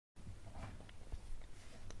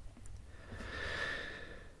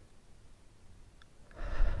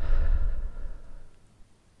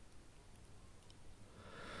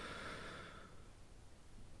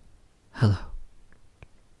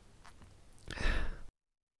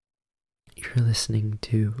you're listening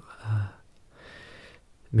to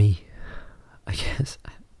me, I guess.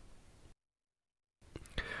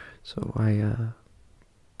 So I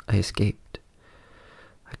escaped.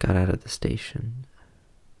 I got out of the station.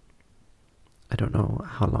 I don't know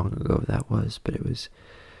how long ago that was, but it was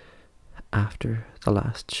after the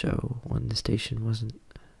last show when the station isn't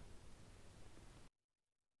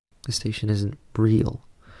real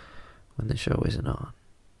when the show isn't on.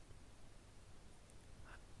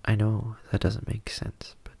 I know that doesn't make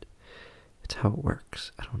sense, but it's how it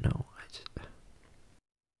works. I don't know.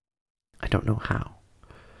 I don't know how.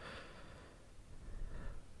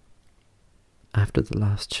 After the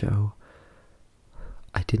last show,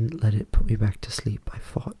 I didn't let it put me back to sleep. I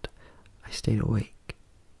fought. I stayed awake.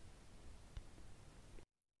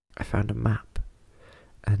 I found a map,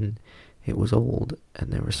 and it was old,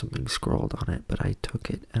 and there was something scrawled on it, but I took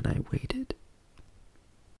it and I waited.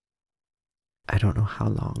 I don't know how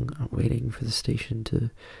long I'm waiting for the station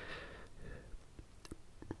to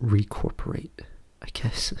recorporate, I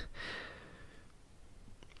guess.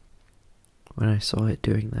 When I saw it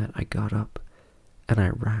doing that, I got up and I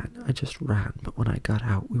ran. I just ran, but when I got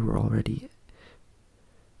out, we were already...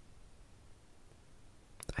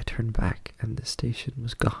 I turned back and the station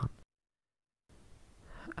was gone.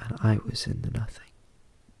 And I was in the nothing.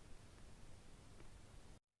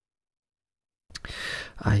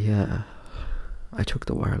 I took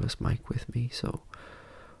the wireless mic with me, so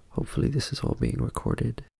hopefully this is all being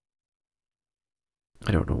recorded.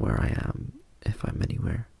 I don't know where I am, if I'm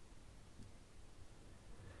anywhere.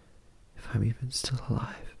 If I'm even still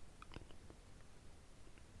alive.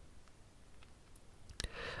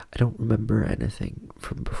 I don't remember anything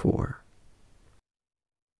from before.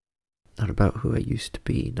 Not about who I used to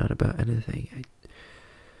be, not about anything.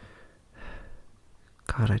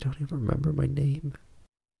 God, I don't even remember my name.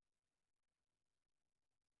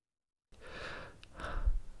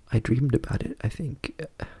 I dreamed about it, I think,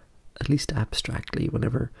 at least abstractly,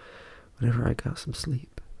 whenever I got some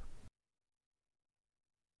sleep.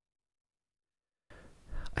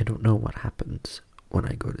 I don't know what happens when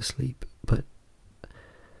I go to sleep, but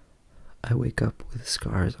I wake up with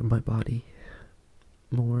scars on my body,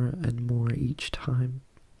 more and more each time.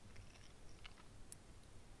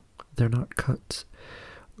 They're not cuts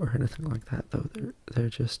or anything like that, though. They're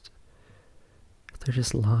just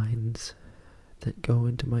lines that go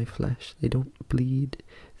into my flesh. They don't bleed,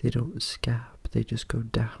 they don't scab, they just go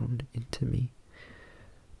down into me,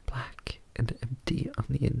 black and empty on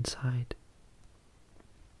the inside.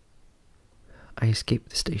 I escaped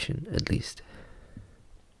the station, at least.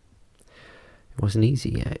 It wasn't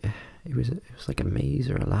easy. It was like a maze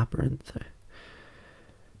or a labyrinth.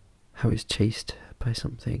 I was chased by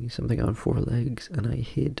something on 4 legs, and I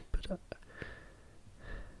hid, but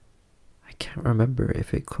I can't remember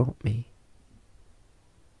if it caught me.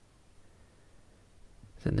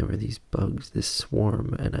 Then there were these bugs, this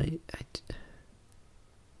swarm, and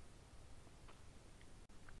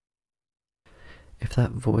if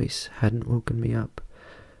that voice hadn't woken me up,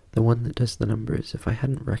 the one that does the numbers, if I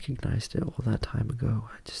hadn't recognized it all that time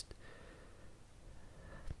ago,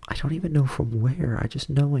 I don't even know from where, I just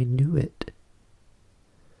know I knew it.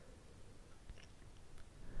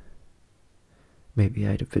 Maybe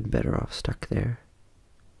I'd have been better off stuck there,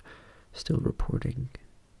 still reporting.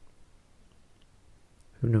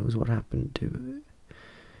 Who knows what happened to it?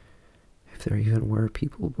 If there even were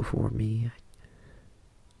people before me.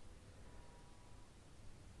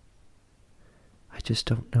 I just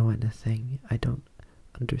don't know anything. I don't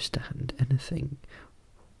understand anything.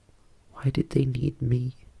 Why did they need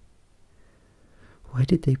me? Why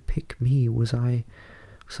did they pick me? Was I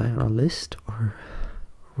on a list, or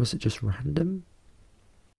was it just random?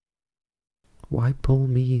 Why pull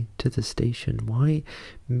me to the station? Why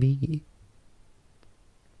me?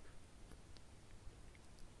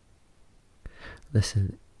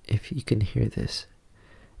 Listen, if you can hear this,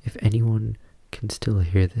 if anyone can still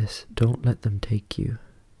hear this, don't let them take you.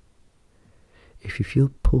 If you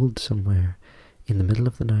feel pulled somewhere in the middle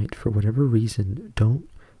of the night for whatever reason, don't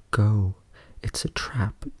go. It's a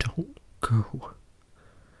trap. Don't go.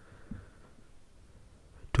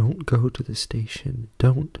 Don't go to the station.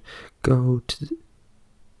 Don't go to the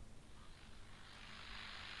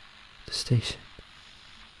station.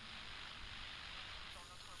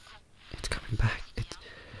 It's coming back.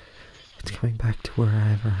 It's coming back to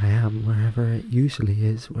wherever I am, wherever it usually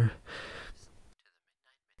is, where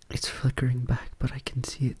it's flickering back, but I can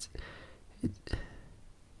see it.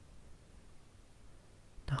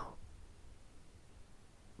 No.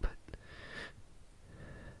 But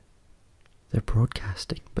they're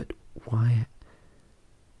broadcasting, but why?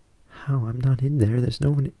 How? I'm not in there. There's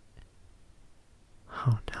no one.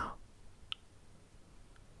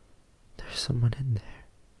 someone in there.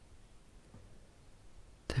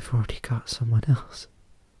 They've already got someone else.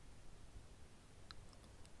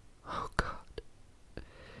 Oh God.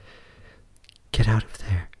 Get out of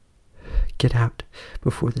there. Get out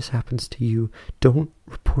before this happens to you. Don't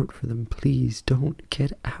report for them, please. Don't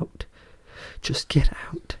get out. Just get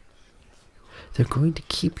out. They're going to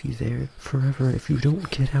keep you there forever if you don't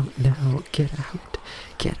get out now. Get out.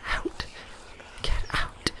 Get out. Get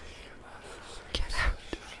out. Get out.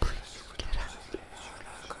 Please, get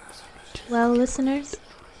out. Well, listeners,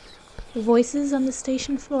 the voices on the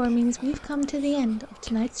station floor means we've come to the end of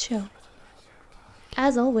tonight's show.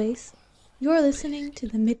 As always, you're listening to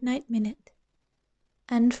the Midnight Minute.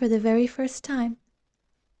 And for the very first time,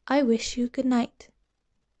 I wish you good night,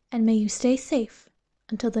 and may you stay safe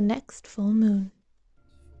until the next full moon.